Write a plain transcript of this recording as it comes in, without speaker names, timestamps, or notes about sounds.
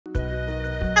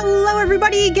Hello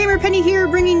everybody, Gamer Penny here,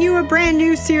 bringing you a brand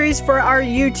new series for our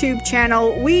YouTube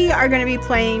channel. We are going to be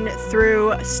playing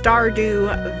through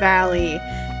Stardew Valley.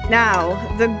 Now,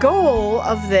 the goal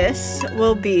of this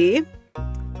will be...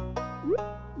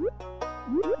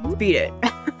 beat it.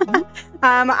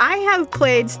 I have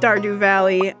played Stardew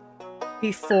Valley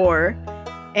before,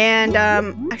 and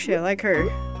actually I like her.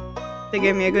 They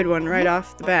gave me a good one right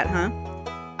off the bat, huh?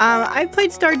 I've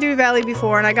played Stardew Valley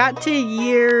before, and I got to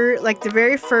the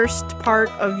very first part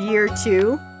of year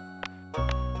 2.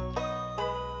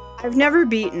 I've never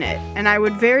beaten it, and I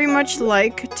would very much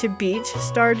like to beat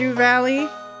Stardew Valley.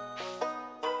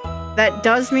 That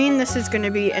does mean this is going to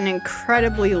be an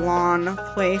incredibly long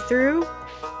playthrough,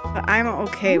 but I'm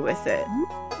okay with it.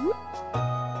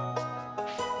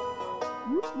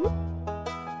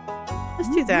 Let's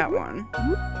do that one.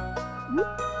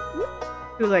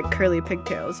 Ooh, like curly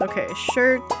pigtails. Okay,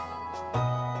 shirt.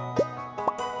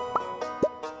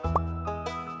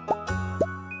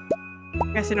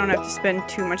 Guess I don't have to spend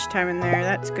too much time in there.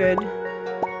 That's good.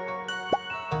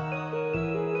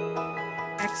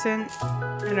 Accent.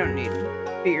 I don't need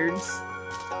beards.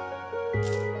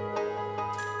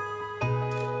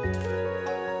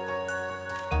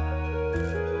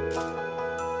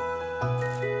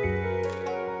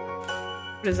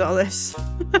 What is all this?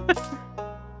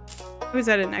 Was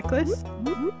that a necklace?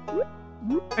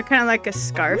 Or kind of like a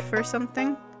scarf or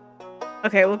something?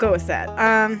 Okay, we'll go with that.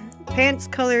 Pants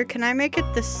color, can I make it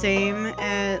the same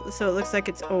as, so it looks like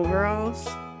it's overalls?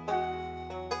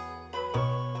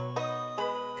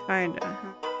 Kinda,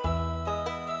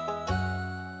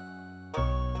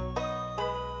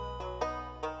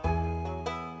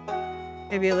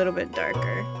 Maybe a little bit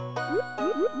darker.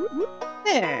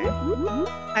 There.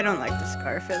 I don't like the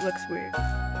scarf, it looks weird.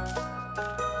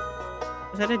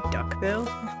 Is that a duckbill?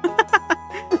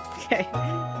 Okay.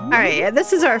 Alright, yeah,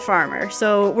 this is our farmer.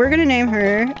 So we're gonna name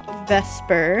her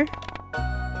Vesper.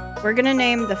 We're gonna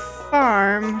name the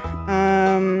farm,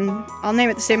 I'll name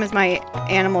it the same as my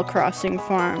Animal Crossing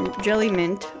farm,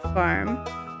 Jellymint Farm.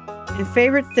 And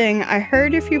favorite thing, I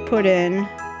heard if you put in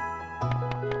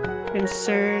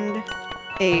concerned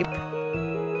ape,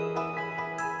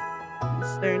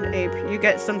 you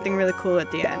get something really cool at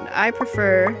the end. I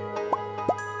prefer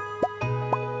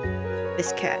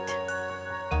this cat.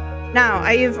 Now,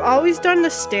 I've always done the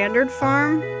standard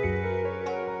farm.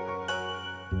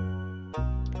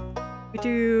 We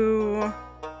do...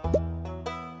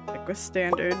 like with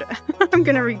standard. I'm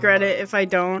gonna regret it if I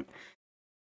don't.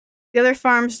 The other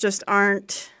farms just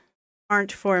aren't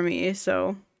for me,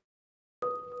 so...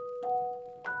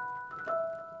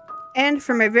 And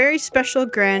for my very special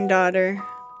granddaughter...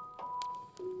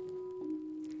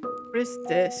 What is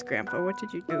this, Grandpa? What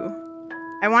did you do?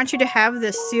 I want you to have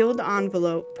this sealed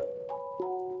envelope.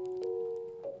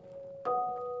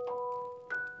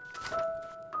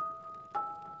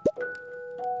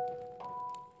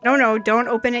 No, don't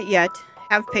open it yet.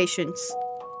 Have patience.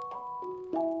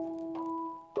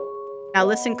 Now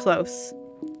listen close.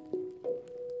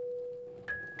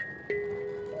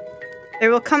 There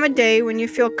will come a day when you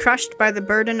feel crushed by the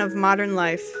burden of modern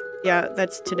life. Yeah,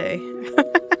 that's today.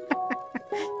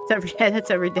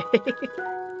 That's every day.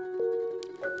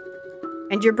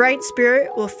 And your bright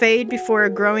spirit will fade before a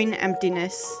growing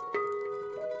emptiness.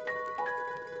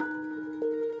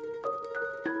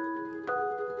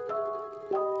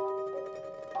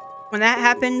 When that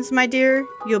happens, my dear,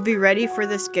 you'll be ready for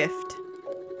this gift.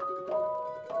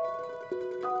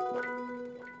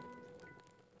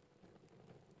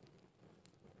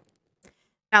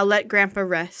 Now let Grandpa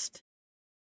rest.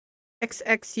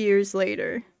 XX years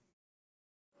later.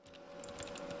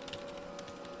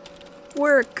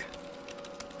 Work.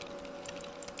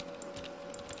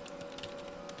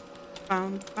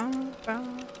 Bum, bum,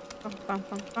 bum, bum, bum,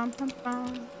 bum, bum, bum,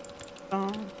 bum,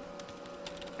 bum.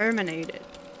 Terminated.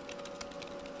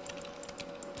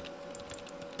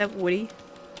 Is that Woody?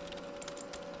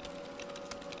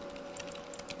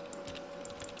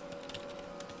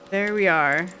 There we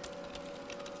are.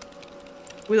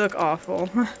 We look awful.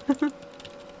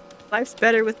 Life's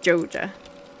better with Joja.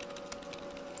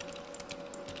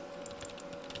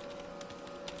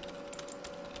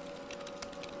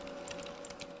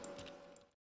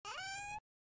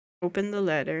 Open the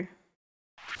letter.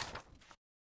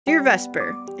 Dear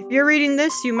Vesper, if you're reading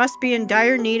this, you must be in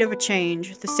dire need of a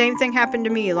change. The same thing happened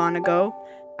to me long ago.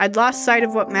 I'd lost sight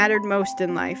of what mattered most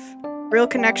in life. Real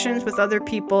connections with other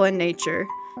people and nature.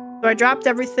 So I dropped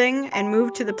everything and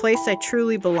moved to the place I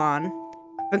truly belong.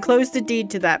 I've enclosed a deed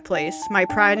to that place, my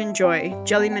pride and joy,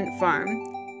 Jellymint Farm.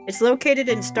 It's located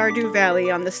in Stardew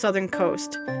Valley on the southern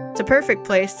coast. It's a perfect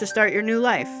place to start your new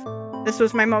life. This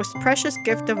was my most precious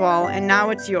gift of all, and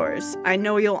now it's yours. I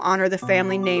know you'll honor the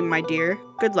family name, my dear.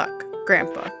 Good luck,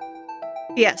 Grandpa.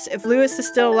 Yes, if Lewis is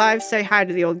still alive, say hi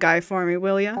to the old guy for me,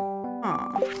 will ya?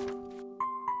 Aw.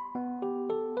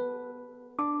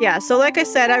 Yeah, so like I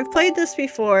said, I've played this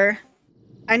before.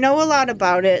 I know a lot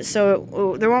about it,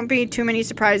 so there won't be too many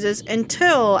surprises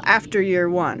until after year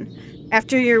 1.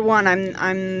 After year 1,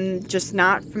 I'm just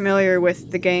not familiar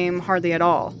with the game hardly at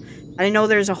all. I know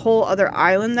there's a whole other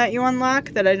island that you unlock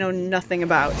that I know nothing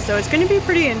about, so it's going to be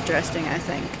pretty interesting, I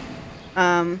think.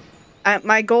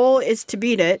 My goal is to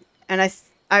beat it, and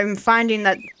I'm finding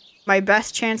that my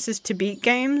best chances to beat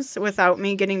games without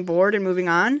me getting bored and moving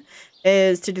on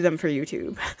is to do them for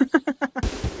YouTube.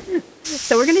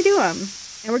 So we're going to do them.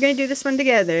 And we're gonna do this one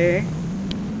together.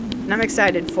 And I'm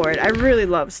excited for it. I really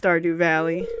love Stardew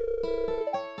Valley.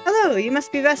 Hello, you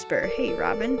must be Vesper. Hey,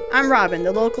 Robin. I'm Robin,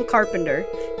 the local carpenter.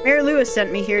 Mayor Lewis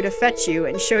sent me here to fetch you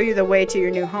and show you the way to your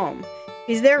new home.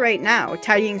 He's there right now,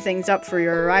 tidying things up for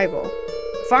your arrival.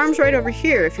 The farm's right over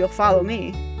here if you'll follow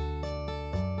me.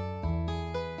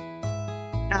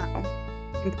 Now,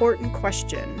 important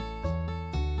question.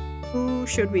 Who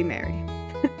should we marry?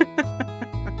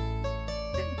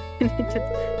 I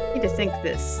need to think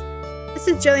this. This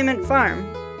is Jellymint Farm.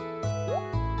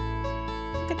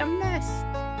 Look at the mess.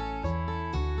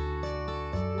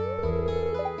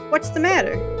 What's the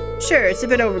matter? Sure, it's a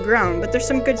bit overgrown, but there's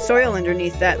some good soil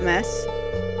underneath that mess.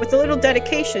 With a little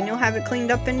dedication, you'll have it cleaned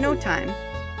up in no time.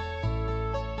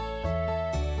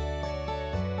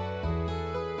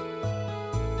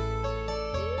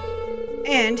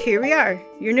 And here we are,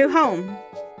 your new home.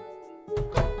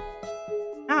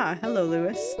 Ah, hello,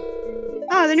 Lewis.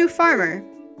 Ah, the new farmer.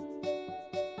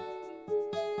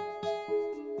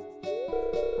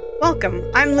 Welcome,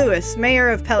 I'm Lewis, mayor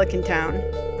of Pelican Town.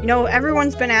 You know,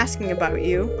 everyone's been asking about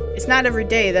you. It's not every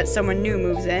day that someone new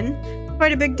moves in. It's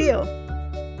quite a big deal.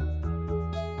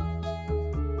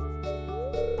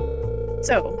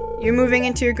 So, you're moving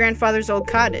into your grandfather's old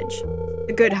cottage.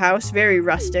 A good house, very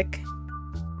rustic.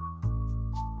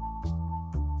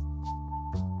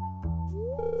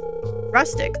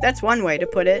 Rustic, that's one way to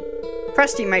put it.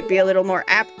 Crusty might be a little more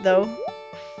apt, though.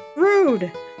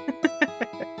 Rude!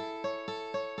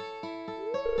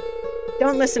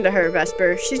 Don't listen to her,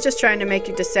 Vesper. She's just trying to make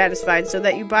you dissatisfied so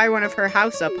that you buy one of her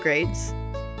house upgrades.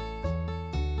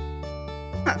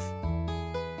 Huff.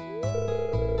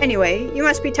 Anyway, you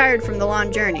must be tired from the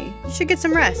long journey. You should get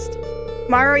some rest.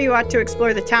 Tomorrow you ought to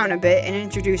explore the town a bit and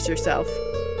introduce yourself.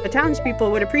 The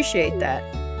townspeople would appreciate that.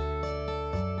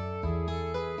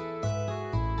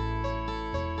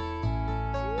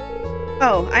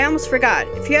 Oh, I almost forgot.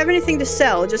 If you have anything to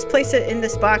sell, just place it in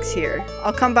this box here.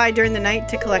 I'll come by during the night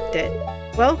to collect it.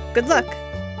 Well, good luck.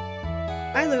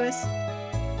 Bye, Lewis.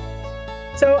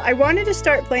 So, I wanted to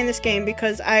start playing this game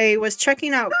because I was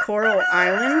checking out Coral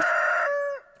Island.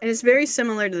 And it's very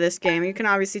similar to this game. You can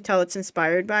obviously tell it's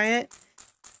inspired by it.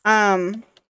 And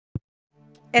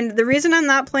the reason I'm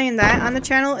not playing that on the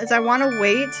channel is I want to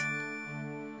wait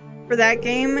for that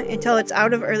game until it's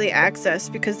out of early access,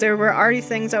 because there were already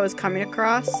things I was coming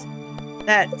across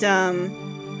that,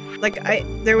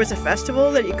 there was a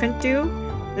festival that you couldn't do.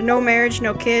 No marriage,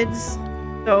 no kids.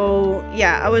 So,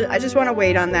 yeah, I just want to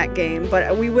wait on that game,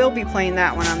 but we will be playing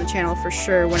that one on the channel for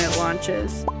sure when it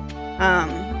launches.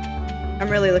 I'm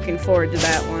really looking forward to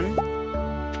that one.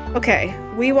 Okay,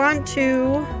 we want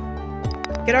to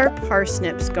get our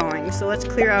parsnips going, so let's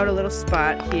clear out a little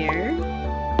spot here.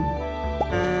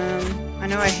 I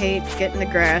know I hate getting the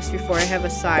grass before I have a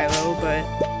silo, but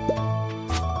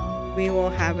we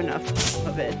will have enough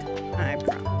of it, I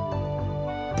promise.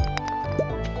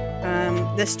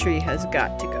 This tree has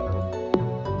got to go.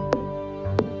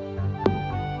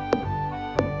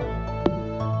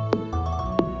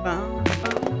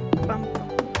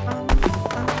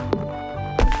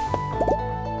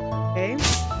 Okay.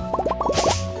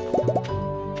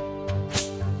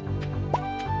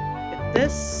 Get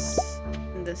this.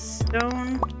 This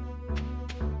stone.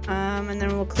 And then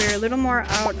we'll clear a little more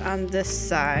out on this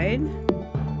side.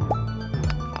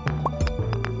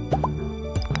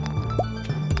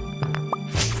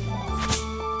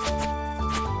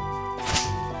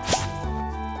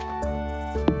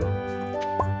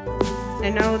 I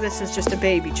know this is just a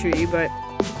baby tree, but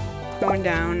going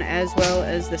down as well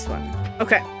as this one.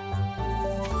 Okay.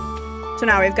 So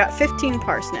now we've got 15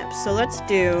 parsnips. So let's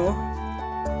do...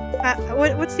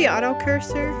 what's the auto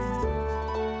cursor?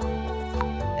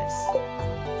 This.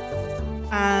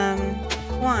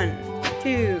 1,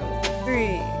 2,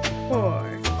 3,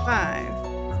 4, 5.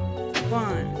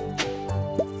 1,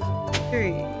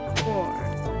 3, 4,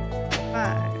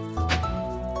 5.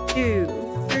 2,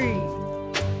 3,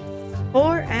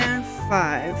 4 and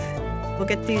 5. We'll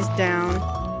get these down.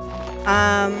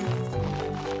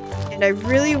 And I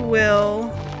really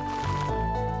will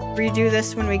redo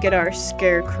this when we get our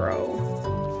scarecrow.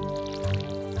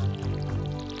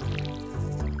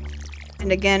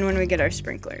 And again when we get our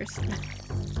sprinklers.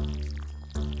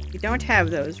 We don't have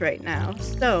those right now,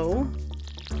 so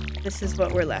this is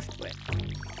what we're left with.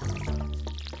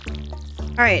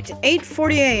 Alright,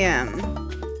 8:40 a.m.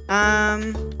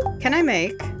 Can I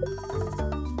make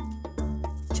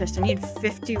chest? I need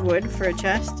 50 wood for a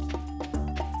chest.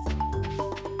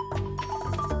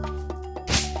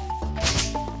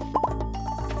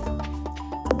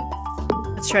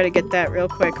 Let's try to get that real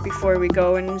quick before we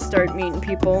go and start meeting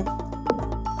people.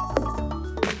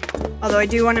 Although I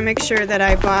do want to make sure that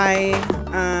I buy,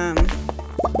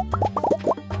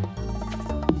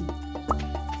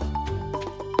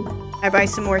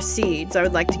 some more seeds. I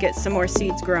would like to get some more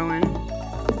seeds growing.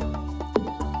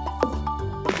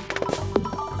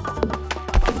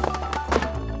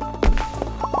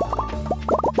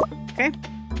 Okay.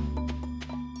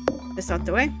 This out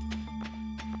the way.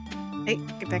 Hey,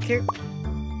 get back here.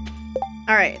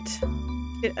 Alright.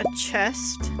 Get a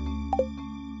chest. I'm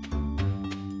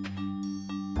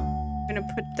gonna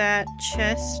put that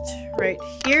chest right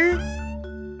here.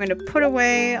 I'm gonna put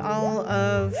away all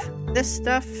of this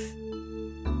stuff.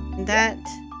 And that.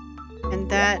 And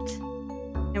that.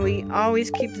 And we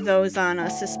always keep those on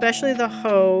us. Especially the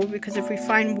hoe. Because if we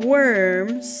find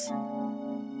worms,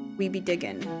 we be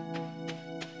digging.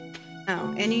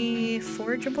 Now, any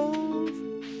forageables?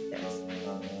 Yes.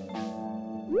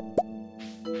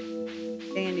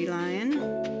 Dandelion.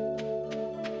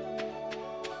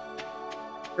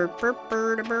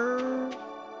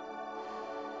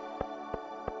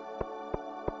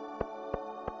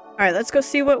 Alright, let's go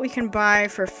see what we can buy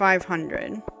for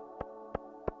 500.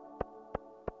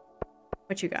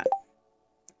 What you got?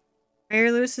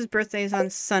 Mayor Lewis's birthday is on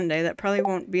Sunday. That probably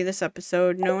won't be this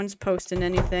episode. No one's posting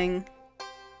anything.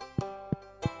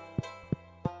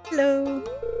 Hello.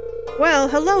 Well,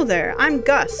 hello there. I'm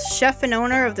Gus, chef and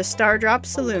owner of the Stardrop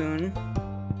Saloon.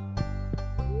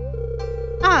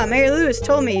 Ah, Mayor Lewis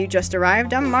told me you just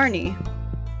arrived. I'm Marnie.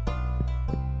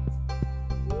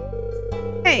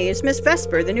 Hey, it's Miss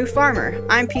Vesper, the new farmer.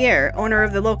 I'm Pierre, owner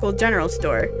of the local general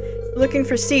store. Looking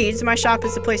for seeds, my shop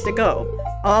is the place to go.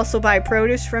 I'll also buy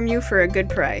produce from you for a good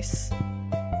price.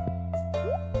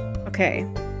 Okay.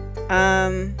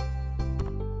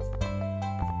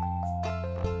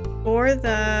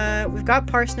 We've got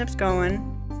parsnips going.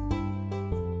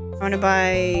 I want to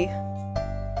buy...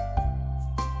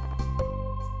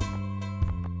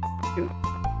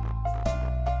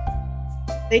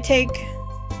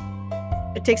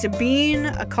 It takes a bean,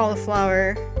 a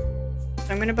cauliflower. So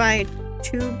I'm gonna buy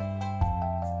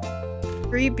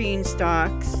 3 bean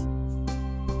stalks.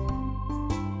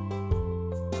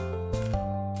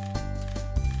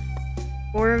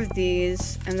 Four of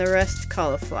these, and the rest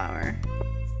cauliflower.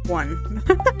 1.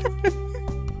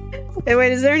 Hey,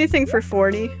 wait, is there anything for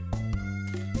 40?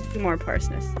 2 more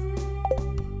parsnips.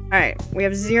 Alright, we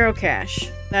have 0 cash.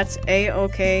 That's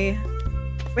a-okay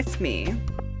with me.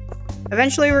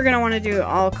 Eventually we're going to want to do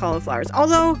all cauliflowers.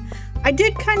 Although, I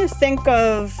did kind of think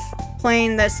of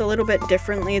playing this a little bit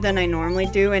differently than I normally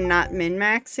do and not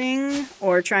min-maxing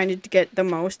or trying to get the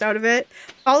most out of it.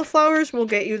 Cauliflowers will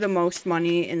get you the most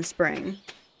money in spring.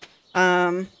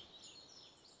 I'm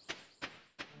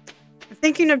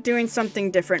thinking of doing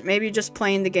something different. Maybe just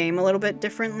playing the game a little bit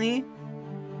differently.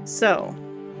 So,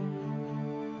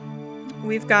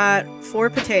 we've got 4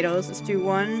 potatoes. Let's do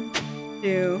 1,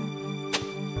 2...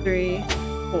 3,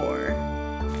 4.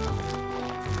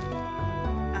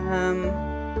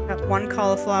 Got 1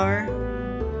 cauliflower.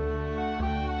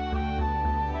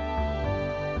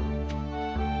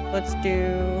 Let's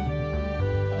do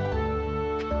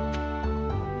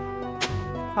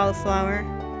cauliflower.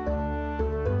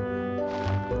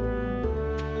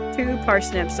 2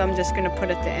 parsnips I'm just gonna put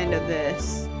at the end of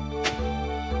this.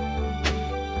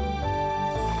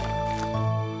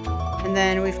 And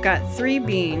then we've got 3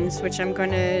 beans, which I'm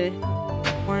gonna...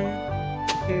 1,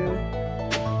 2,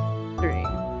 3.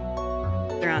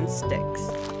 They're on sticks.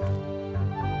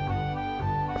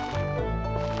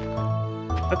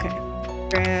 Okay.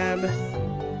 Grab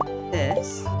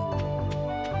this.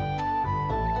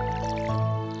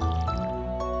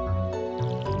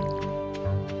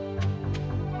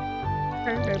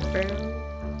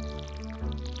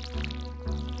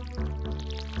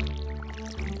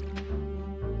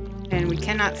 And we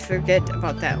cannot forget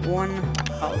about that 1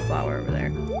 cauliflower over there.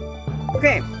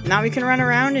 Okay, now we can run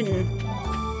around and do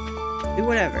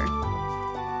whatever.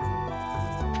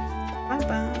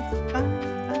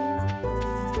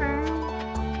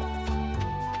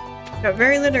 Got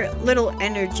very little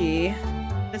energy.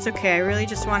 That's okay, I really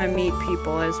just want to meet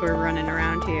people as we're running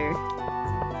around here.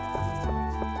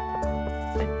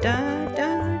 Da, da,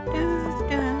 da,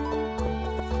 da.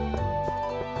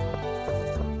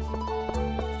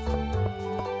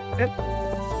 Yep.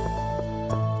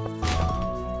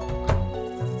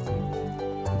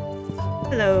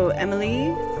 Hello,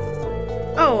 Emily.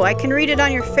 Oh, I can read it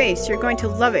on your face. You're going to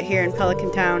love it here in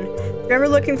Pelican Town. If you're ever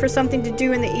looking for something to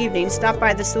do in the evening, stop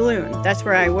by the saloon. That's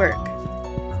where I work.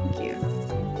 Thank you.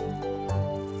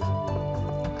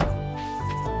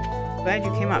 Glad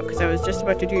you came out, because I was just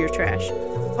about to do your trash.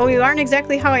 Oh, you aren't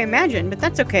exactly how I imagined, but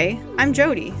that's okay. I'm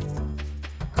Jody.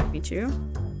 Meet you.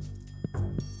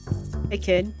 Hey,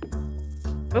 kid.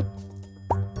 Oh.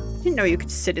 Didn't know you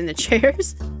could sit in the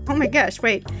chairs. Oh my gosh,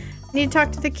 wait. I need to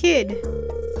talk to the kid.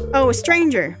 Oh, a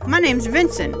stranger. My name's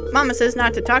Vincent. Mama says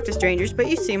not to talk to strangers, but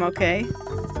you seem okay.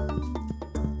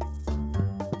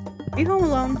 Are you home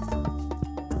alone?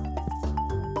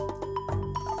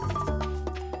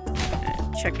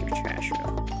 Check your trash real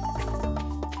quick.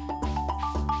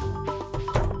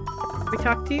 Can we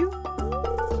talk to you?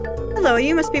 Hello,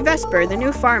 you must be Vesper, the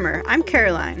new farmer. I'm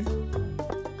Caroline.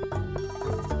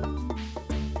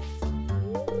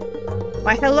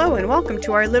 Why, hello and welcome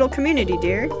to our little community,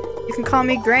 dear. You can call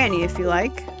me Granny if you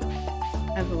like.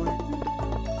 Evelyn.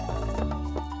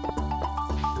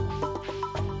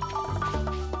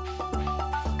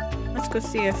 Let's go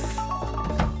see if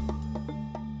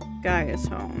Guy is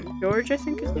home. George, I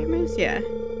think his name is? Yeah.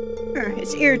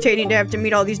 It's irritating to have to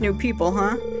meet all these new people,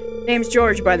 huh? Name's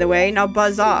George, by the way. Now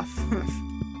buzz off.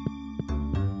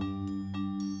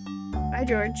 Bye,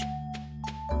 George.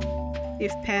 See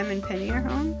if Pam and Penny are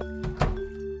home.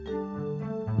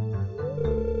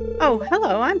 Oh,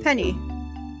 hello, I'm Penny.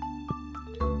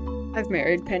 I've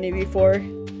married Penny before.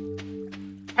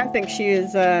 I think she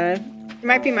is,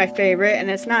 might be my favorite, and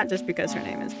it's not just because her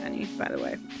name is Penny, by the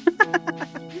way.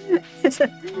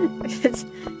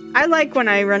 I like when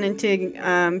I run into,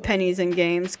 pennies in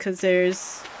games, because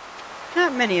there's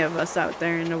not many of us out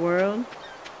there in the world.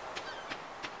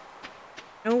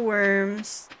 No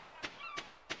worms.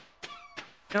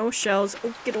 No shells.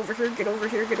 Oh, get over here, get over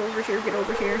here, get over here, get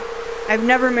over here. I've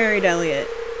never married Elliot.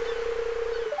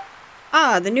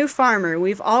 Ah, the new farmer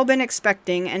we've all been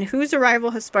expecting and whose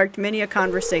arrival has sparked many a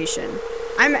conversation.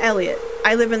 I'm Elliot.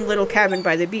 I live in a little cabin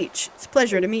by the beach. It's a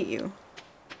pleasure to meet you.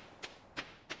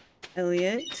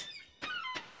 Elliot.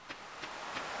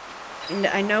 And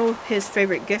I know his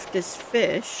favorite gift is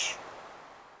fish.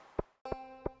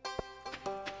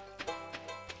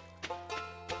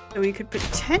 So we could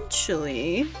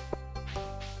potentially...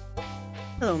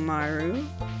 Hello, Maru.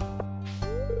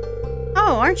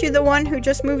 Oh, aren't you the one who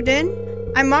just moved in?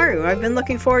 I'm Maru. I've been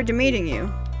looking forward to meeting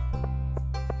you.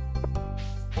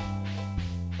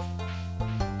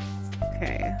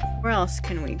 Okay, where else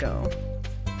can we go?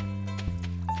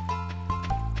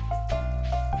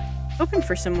 Hoping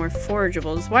for some more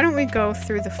forageables. Why don't we go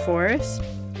through the forest?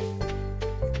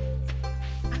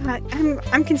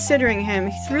 I'm considering him.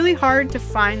 He's really hard to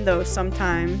find though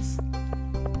sometimes.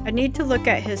 I need to look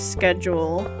at his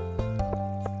schedule.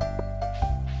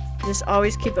 Just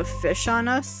always keep a fish on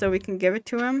us so we can give it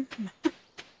to him.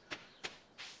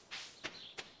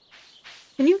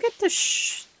 Can you get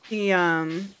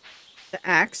the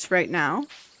axe right now?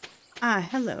 Ah,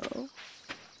 hello.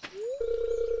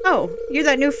 Oh, you're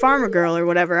that new farmer girl or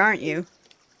whatever, aren't you?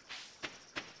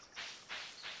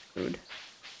 Rude.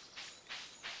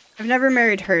 I've never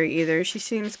married her either. She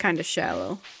seems kind of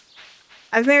shallow.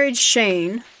 I've married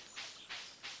Shane.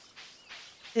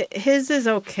 His is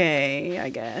okay, I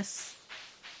guess.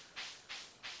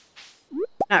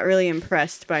 Not really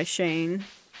impressed by Shane.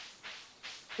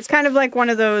 It's kind of like one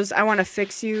of those I want to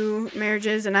fix you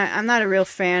marriages, and I'm not a real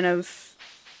fan of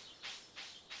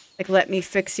like let me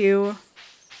fix you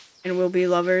and we'll be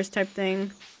lovers type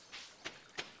thing.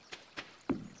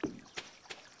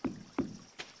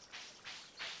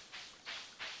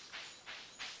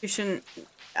 You shouldn't,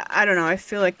 I don't know, I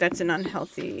feel like that's an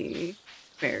unhealthy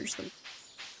marriage.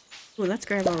 Ooh, let's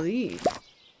grab all these.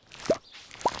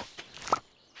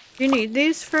 Do you need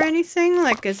these for anything?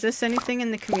 Like, is this anything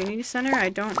in the community center? I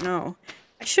don't know.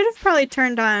 I should have probably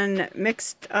turned on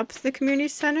mixed up the community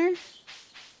center.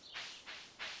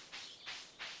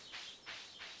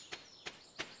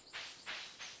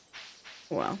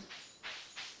 Well.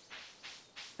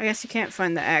 I guess you can't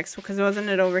find the axe because wasn't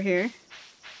it over here?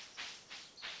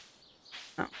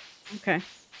 Oh, okay.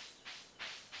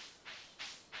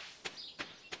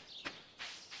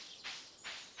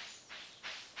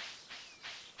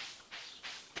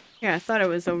 Yeah, I thought it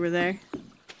was over there.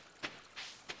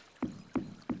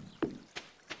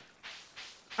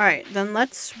 Alright, then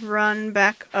let's run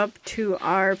back up to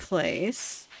our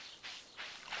place.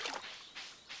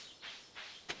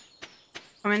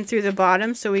 Come in through the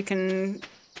bottom so we can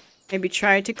maybe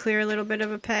try to clear a little bit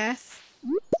of a path.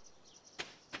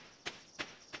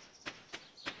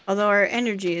 Although our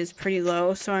energy is pretty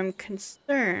low, so I'm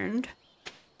concerned.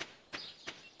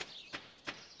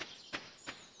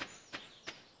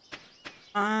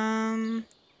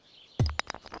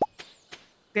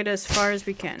 Get as far as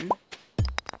we can.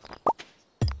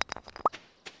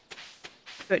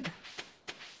 Good.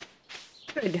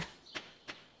 Good.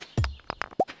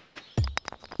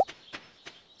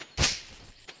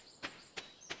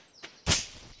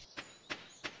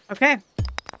 Okay.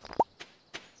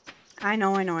 I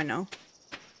know.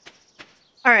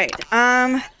 Alright,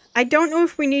 I don't know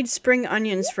if we need spring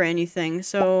onions for anything,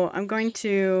 so I'm going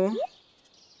to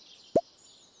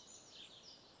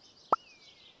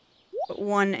put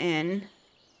one in.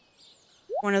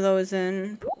 One of those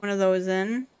in. Put one of those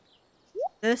in.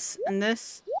 This and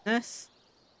this, this.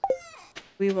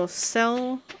 We will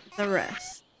sell the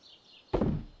rest.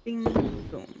 Bing,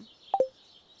 boom.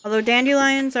 Although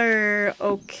dandelions are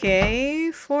okay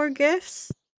for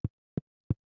gifts.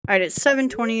 Alright, it's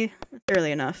 7:20. That's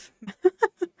early enough.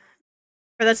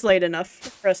 Or that's late enough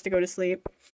for us to go to sleep.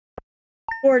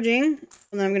 Foraging.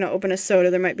 And then I'm gonna open a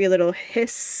soda. There might be a little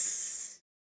hiss.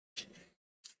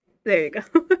 There you go.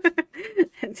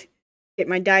 Get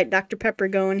my Diet Dr. Pepper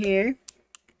going here.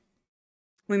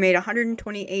 We made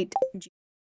 128 G.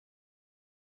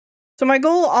 So my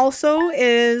goal also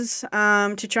is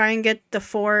to try and get the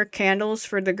 4 candles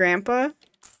for the grandpa.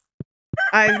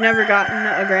 I've never gotten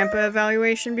a grandpa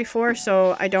evaluation before,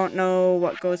 so I don't know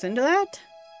what goes into that.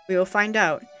 We will find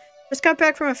out. Just got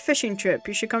back from a fishing trip.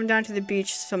 You should come down to the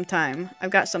beach sometime.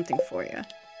 I've got something for you.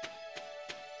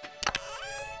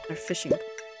 Our fishing.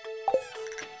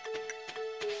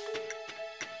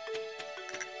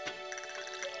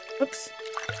 Oops.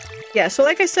 Yeah, so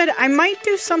like I said, I might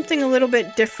do something a little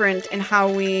bit different in how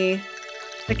we...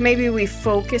 Like, maybe we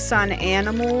focus on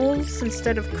animals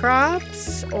instead of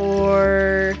crops,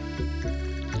 or...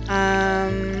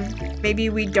 maybe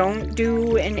we don't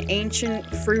do an ancient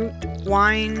fruit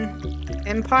wine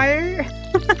empire?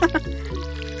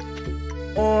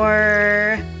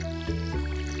 Or...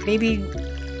 maybe...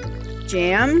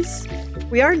 jams?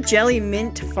 We are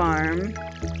Jellymint Farm.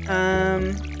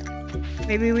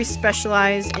 Maybe we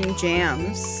specialize in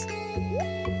jams.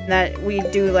 That we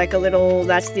do like a little,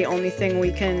 that's the only thing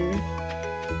we can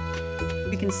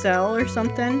sell or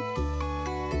something.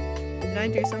 Did I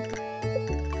do something?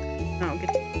 Oh,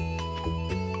 good.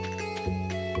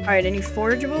 Alright, any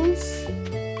forageables?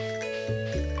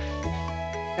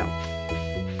 No.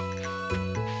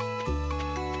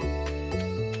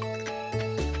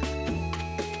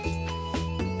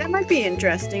 That might be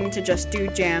interesting to just do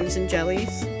jams and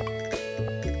jellies.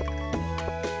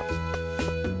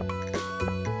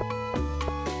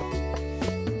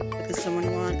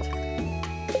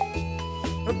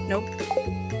 Nope.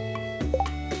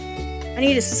 I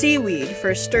need a seaweed for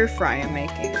a stir fry I'm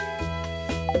making.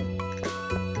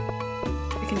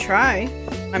 We can try.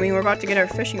 I mean, we're about to get our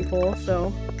fishing pole,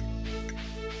 so...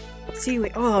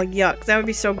 Seaweed. Oh, yuck. That would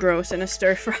be so gross in a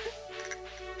stir fry.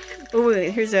 Oh,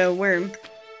 wait. Here's a worm.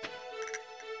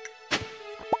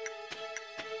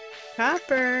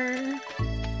 Copper.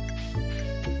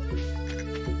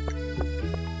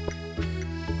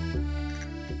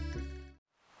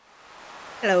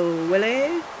 Hello,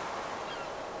 Willie.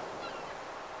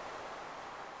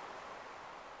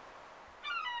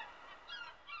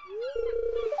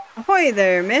 Ahoy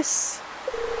there, miss.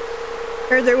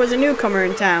 Heard there was a newcomer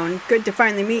in town. Good to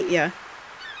finally meet ya.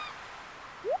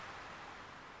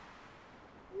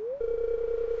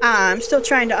 I'm still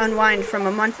trying to unwind from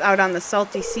a month out on the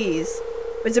salty seas.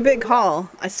 It was a big haul.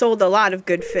 I sold a lot of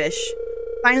good fish.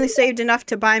 Finally saved enough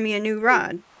to buy me a new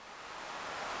rod.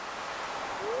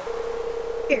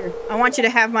 Here, I want you to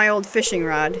have my old fishing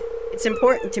rod. It's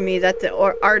important to me that the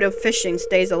art of fishing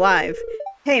stays alive.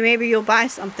 Hey, maybe you'll buy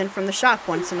something from the shop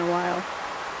once in a while.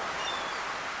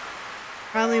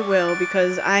 Probably will,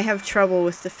 because I have trouble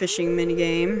with the fishing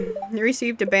minigame. You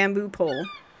received a bamboo pole.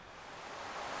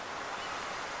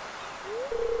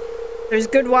 There's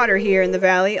good water here in the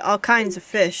valley, all kinds of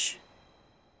fish.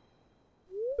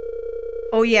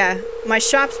 Oh yeah, my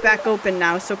shop's back open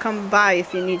now, so come by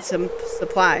if you need some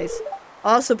supplies.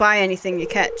 I'll also buy anything you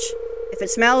catch. If it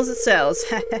smells, it sells.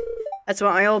 That's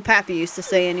what my old pappy used to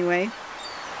say anyway.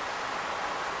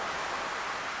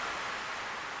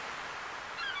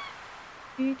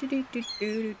 Can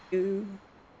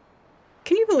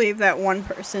you believe that one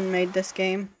person made this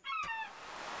game?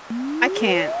 I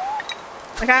can't.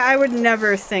 Like, I would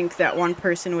never think that one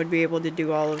person would be able to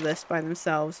do all of this by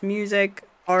themselves. Music,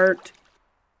 art,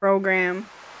 program.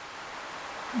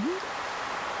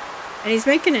 And he's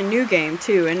making a new game,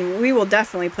 too, and we will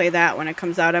definitely play that when it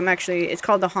comes out. It's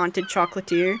called The Haunted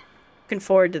Chocolatier. Looking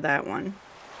forward to that one.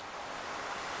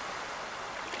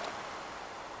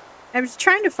 I was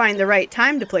trying to find the right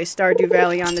time to play Stardew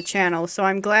Valley on the channel, so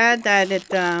I'm glad that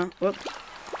it, I'm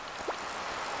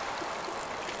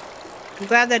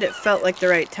glad that it felt like the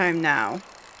right time now.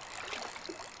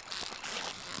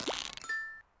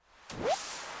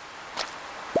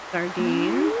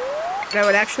 Sardine. But I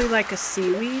would actually like a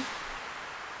seaweed.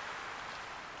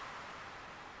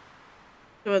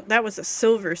 So that was a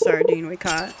silver sardine we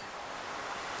caught.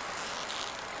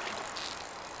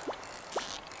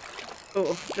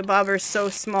 Oh, the bobber's so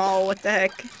small, what the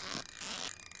heck?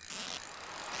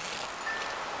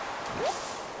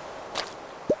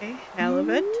 Okay,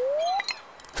 halibut.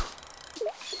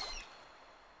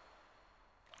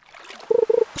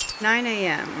 It's 9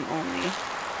 a.m. only.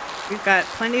 We've got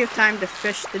plenty of time to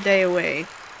fish the day away.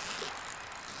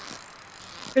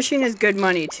 Fishing is good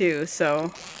money too,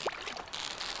 so...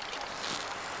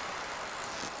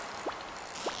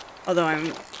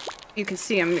 Although you can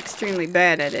see I'm extremely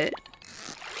bad at it.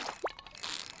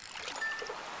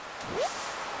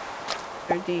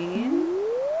 Sardine.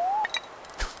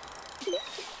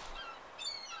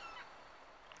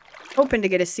 Hoping to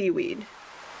get a seaweed.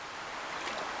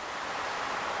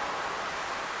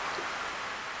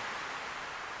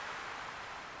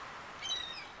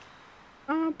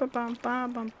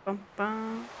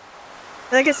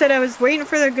 Like I said, I was waiting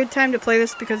for the good time to play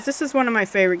this because this is one of my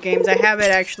favorite games. I have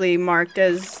it actually marked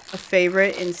as a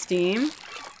favorite in Steam.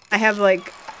 I have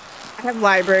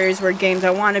libraries where games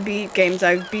I want to beat, games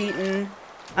I've beaten,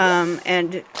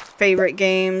 and favorite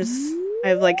games. I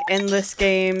have like endless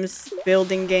games,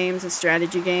 building games, and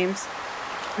strategy games.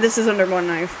 This is under one of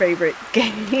my favorite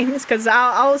games because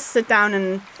I'll sit down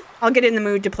and I'll get in the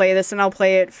mood to play this and I'll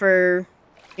play it for,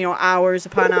 you know, hours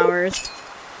upon hours.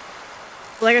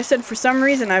 Like I said, for some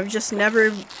reason, I've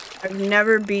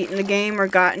never beaten the game or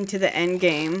gotten to the end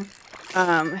game.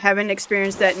 Haven't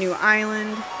experienced that new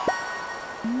island.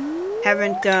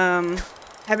 Haven't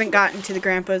gotten to the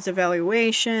grandpa's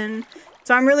evaluation.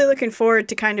 So I'm really looking forward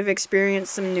to kind of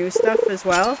experience some new stuff as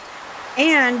well.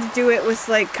 And do it with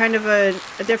like kind of a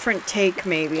different take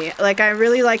maybe. Like I'm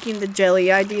really liking the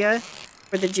jelly idea,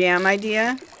 or the jam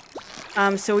idea.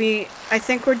 So I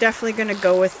think we're definitely going to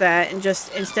go with that and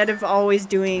just, instead of always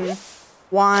doing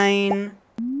wine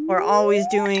or always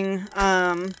doing,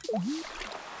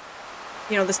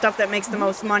 you know, the stuff that makes the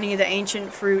most money, the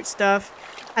ancient fruit stuff,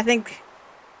 I think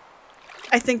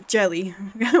jelly.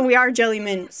 We are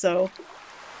Jellymint, so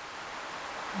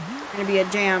we're going to be a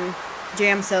jam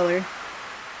seller.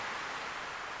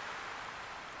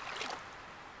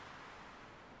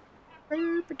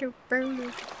 Which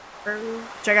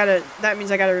that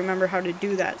means I gotta remember how to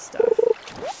do that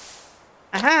stuff.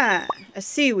 Aha! A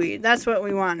seaweed. That's what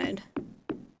we wanted.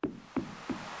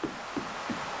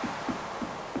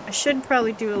 I should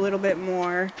probably do a little bit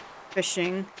more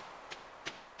fishing.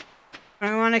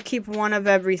 I want to keep one of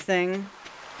everything.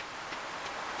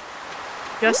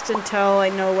 Just until I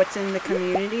know what's in the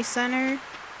community center.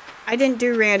 I didn't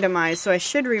do randomized, so I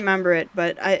should remember it,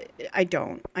 but I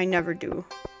don't. I never do.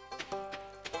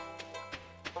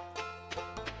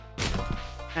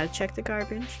 Gotta check the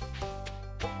garbage.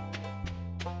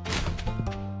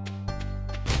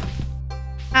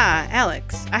 Ah,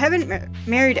 Alex. I haven't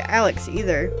married Alex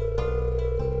either.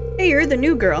 Hey, you're the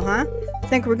new girl, huh? I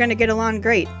think we're gonna get along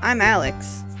great. I'm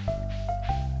Alex.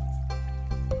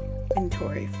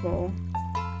 Inventory full.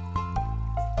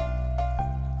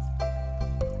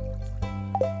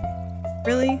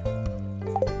 Really?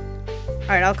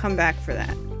 Alright, I'll come back for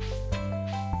that.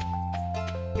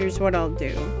 Here's what I'll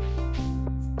do.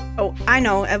 Oh, I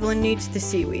know. Evelyn needs the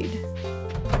seaweed.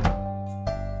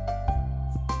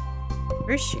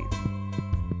 Where is she?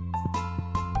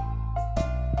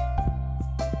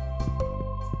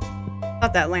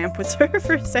 Thought that lamp was her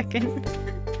for a second.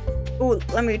 Ooh,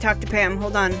 let me talk to Pam.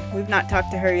 Hold on. We've not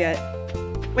talked to her yet.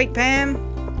 Wait, Pam.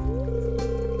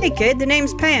 Hey, kid. The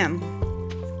name's Pam.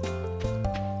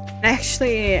 I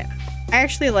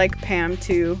actually like Pam,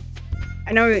 too.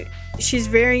 I know she's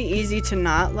very easy to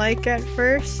not like at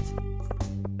first.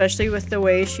 Especially with the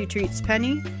way she treats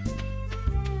Penny.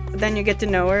 But then you get to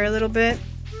know her a little bit.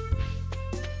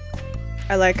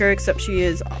 I like her, except she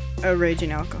is a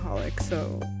raging alcoholic,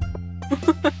 so...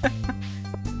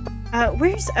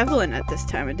 where's Evelyn at this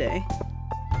time of day?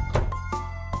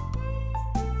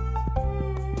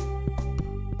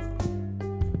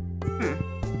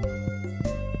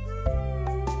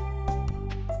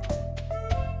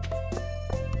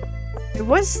 I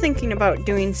was thinking about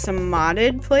doing some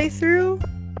modded playthrough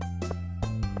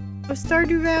of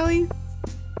Stardew Valley.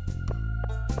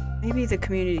 Maybe the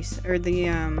community or the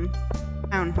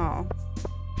town hall.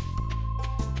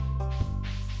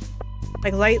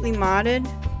 Like lightly modded.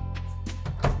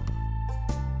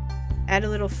 Add a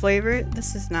little flavor.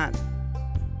 This is not.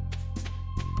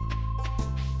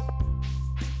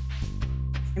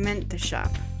 I meant the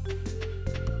shop.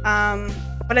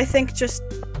 But I think just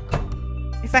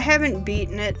if I haven't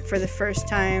beaten it for the first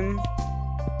time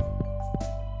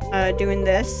doing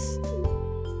this.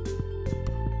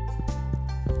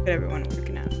 Look at everyone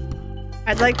working out.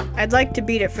 I'd like to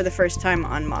beat it for the first time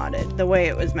unmodded, the way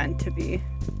it was meant to be.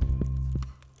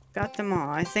 Got them all.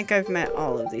 I think I've met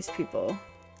all of these people.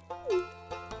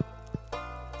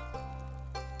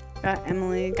 Got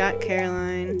Emily, got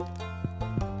Caroline.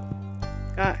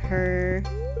 Got her.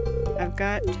 I've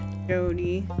got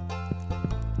Jody.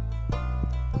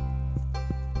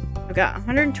 I've got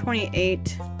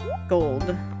 128 gold.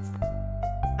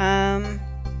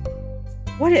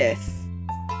 What if,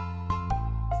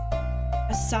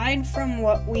 aside from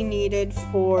what we needed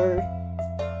for,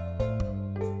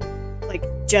 like,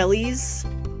 jellies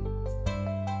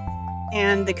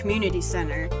and the community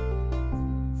center,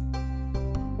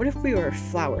 what if we were a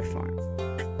flower farm?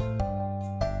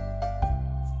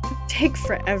 It would take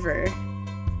forever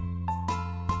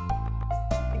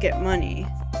to get money.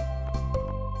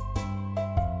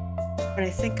 But I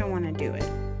think I want to do it.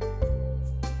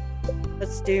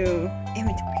 Let's do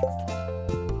inventory.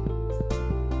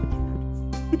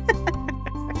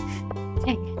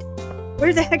 Dang it.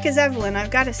 Where the heck is Evelyn?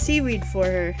 I've got a seaweed for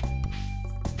her.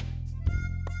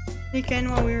 Sneak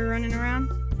in while we were running around.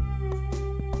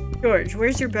 George,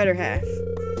 where's your better half?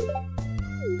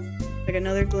 Like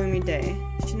another gloomy day.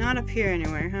 She's not up here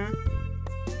anywhere, huh?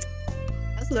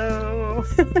 Hello.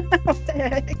 What the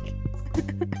heck?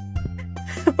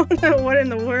 What in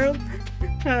the world?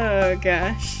 Oh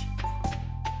gosh.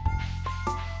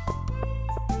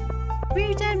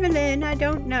 Where's Evelyn? I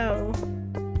don't know.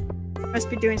 Must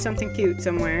be doing something cute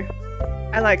somewhere.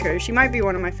 I like her. She might be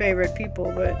one of my favorite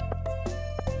people, but...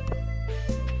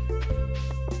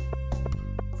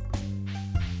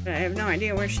 I have no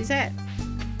idea where she's at.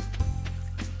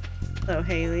 Hello,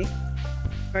 Haley.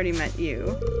 Already met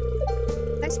you.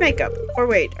 Nice makeup. Or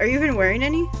wait, are you even wearing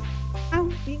any? Oh,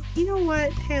 you know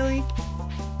what, Haley?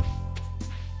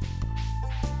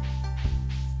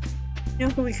 You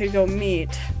know who we could go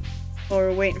meet while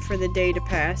we're waiting for the day to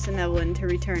pass and Evelyn to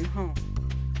return home?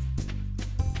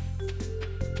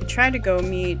 We tried to go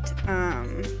meet,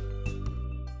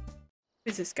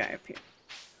 who's this guy up here?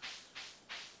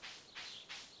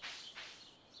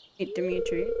 Meet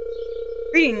Dimitri.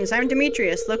 Greetings, I'm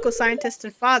Demetrius, local scientist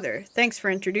and father. Thanks for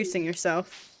introducing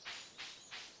yourself.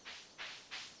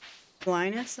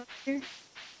 Linus up here?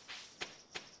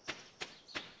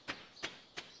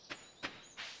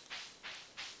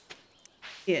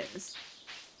 He is.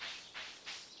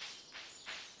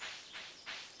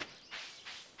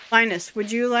 Linus,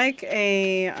 would you like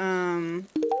a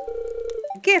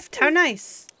gift? How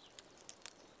nice.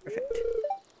 Perfect.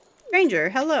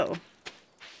 Stranger, hello.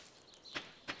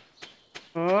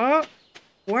 Oh,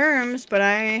 worms, but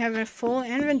I have a full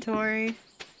inventory.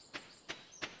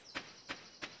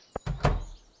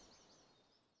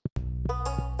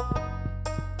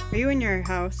 Are you in your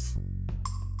house?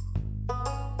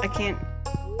 I can't.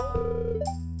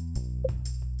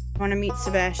 I want to meet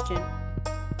Sebastian.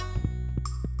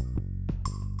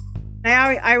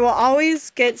 I will always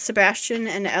get Sebastian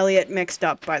and Elliot mixed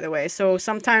up, by the way. So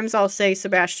sometimes I'll say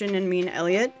Sebastian and mean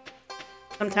Elliot.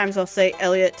 Sometimes I'll say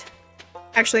Elliot.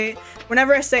 Actually,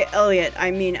 whenever I say Elliot,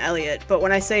 I mean Elliot. But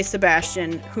when I say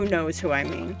Sebastian, who knows who I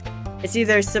mean? It's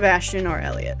either Sebastian or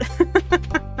Elliot.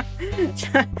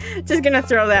 Just gonna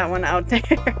throw that one out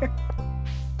there.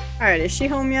 Alright, is she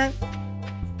home yet?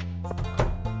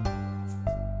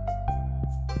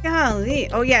 Golly.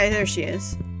 Oh yeah, there she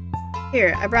is.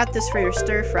 Here, I brought this for your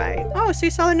stir fry. Oh, so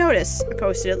you saw the notice I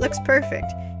posted. It looks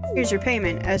perfect. Here's your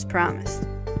payment, as promised.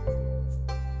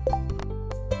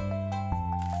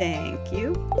 Thank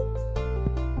you.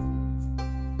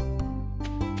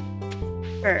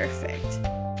 Perfect.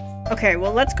 Okay,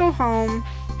 well, let's go home.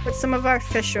 Put some of our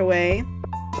fish away.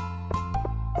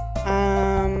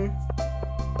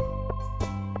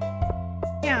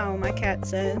 Meow, my cat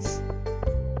says.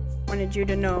 Wanted you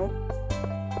to know.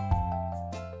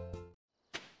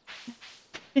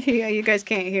 Yeah, you guys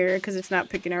can't hear her because it's not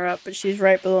picking her up, but she's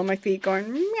right below my feet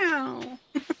going, meow.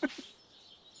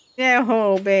 Yeah,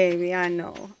 oh, baby, I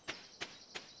know.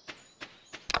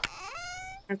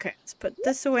 Okay, let's put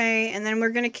this away, and then we're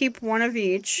gonna keep one of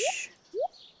each.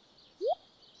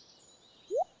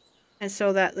 And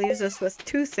so that leaves us with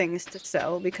 2 things to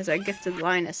sell because I gifted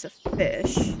Linus a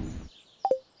fish.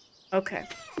 Okay.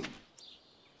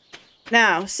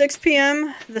 Now, 6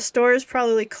 p.m. The store is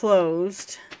probably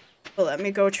closed. But let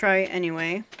me go try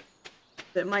anyway.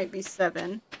 It might be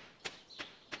 7.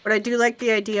 But I do like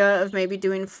the idea of maybe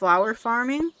doing flower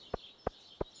farming.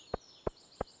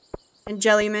 And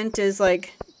Jellymint is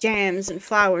like jams and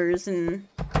flowers and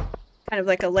kind of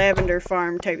like a lavender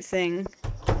farm type thing.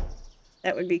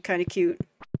 That would be kind of cute.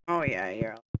 Oh yeah,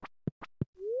 you're all...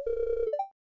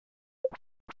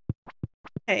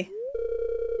 Hey.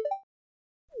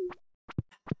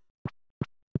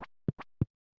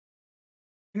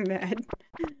 I'm mad.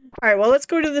 Alright, well let's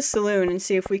go to the saloon and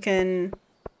see if we can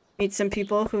meet some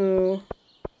people who...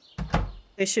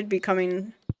 They should be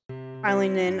coming...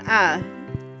 Filing in... Ah.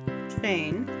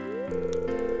 Shane.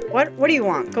 What do you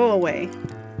want? Go away.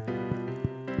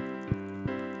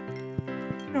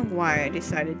 I don't know why I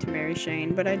decided to marry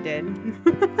Shane, but I did.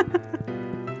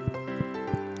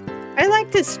 I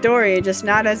liked his story, just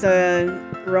not as a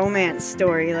romance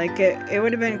story. Like, it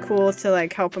would have been cool to,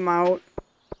 like, help him out.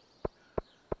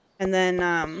 And then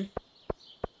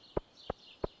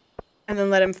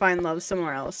let him find love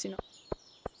somewhere else, you know.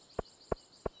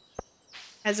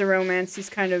 As a romance, he's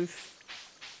kind of...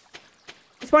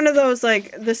 It's one of those,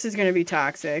 like, this is gonna be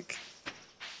toxic.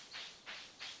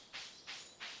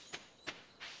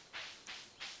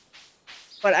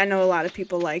 But I know a lot of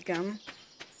people like him.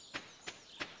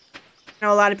 I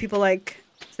know a lot of people like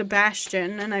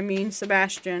Sebastian, and I mean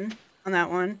Sebastian on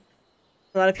that one.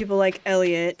 A lot of people like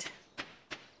Elliot.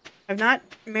 I've not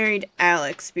married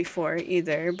Alex before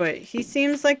either, but he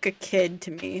seems like a kid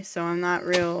to me, so I'm not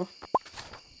real...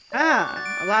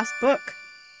 Ah, a lost book.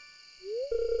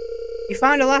 You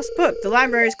found a lost book. The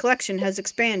library's collection has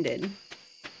expanded.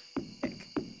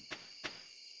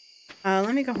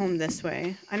 Let me go home this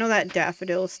way. I know that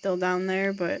daffodil is still down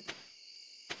there, but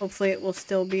hopefully it will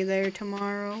still be there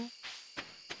tomorrow.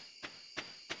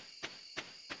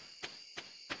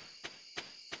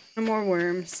 No more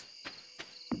worms.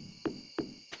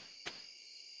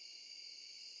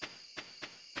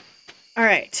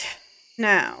 Alright.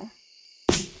 Now,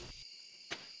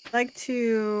 I'd like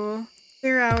to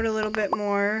clear out a little bit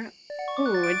more.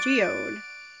 Ooh, a geode.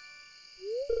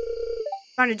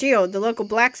 Found a geode. The local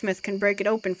blacksmith can break it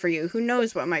open for you. Who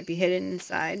knows what might be hidden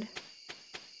inside.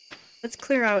 Let's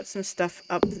clear out some stuff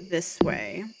up this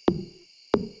way.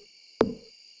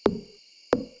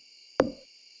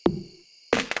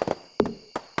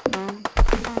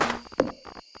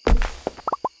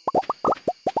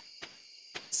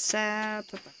 Sap.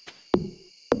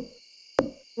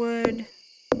 Wood.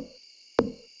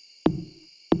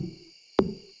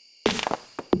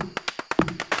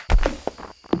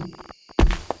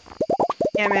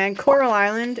 Yeah, man, Coral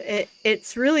Island,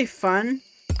 it's really fun.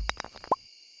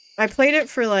 I played it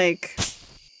for like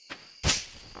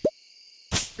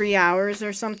 3 hours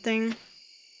or something.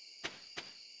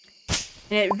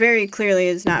 And it very clearly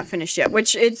is not finished yet,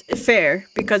 which is fair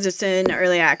because it's in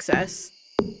early access.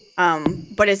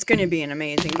 But it's gonna be an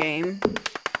amazing game.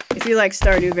 If you like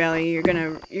Stardew Valley, you're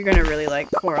gonna really like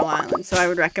Coral Island. So I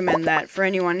would recommend that for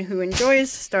anyone who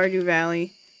enjoys Stardew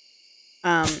Valley.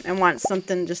 And wants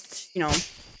something just, you know,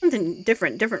 something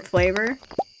different flavor.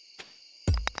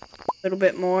 A little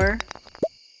bit more.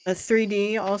 A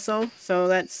 3D also, so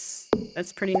that's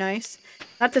pretty nice.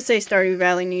 Not to say Stardew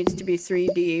Valley needs to be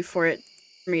 3D for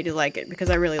me to like it,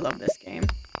 because I really love this game.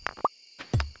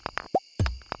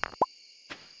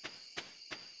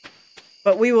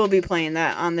 But we will be playing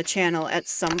that on the channel at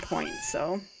some point,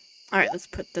 so... Alright, let's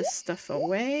put this stuff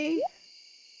away.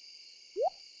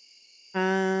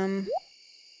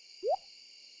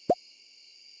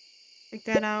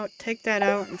 Take that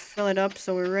out, and fill it up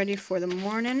so we're ready for the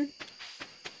morning.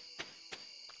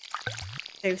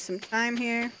 Save some time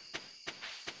here.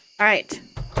 Alright.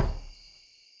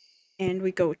 And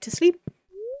we go to sleep.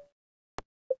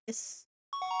 Yes.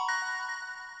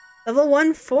 Level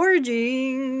 1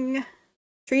 foraging!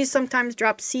 Trees sometimes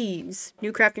drop seeds.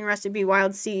 New crafting recipe,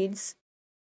 wild seeds.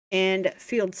 And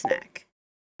field snack.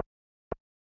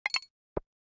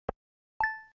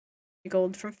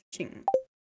 Gold from fishing.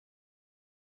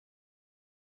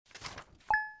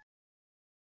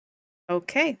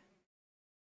 Okay.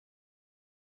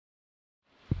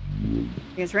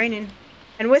 It's raining.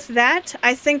 And with that,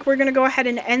 I think we're going to go ahead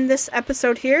and end this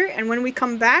episode here. And when we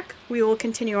come back, we will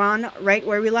continue on right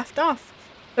where we left off.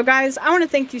 So guys, I want to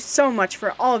thank you so much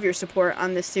for all of your support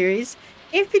on this series.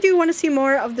 If you do want to see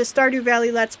more of the Stardew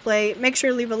Valley Let's Play, make sure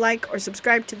to leave a like or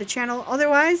subscribe to the channel.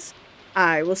 Otherwise,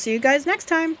 I will see you guys next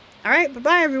time. Alright,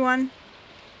 bye-bye everyone.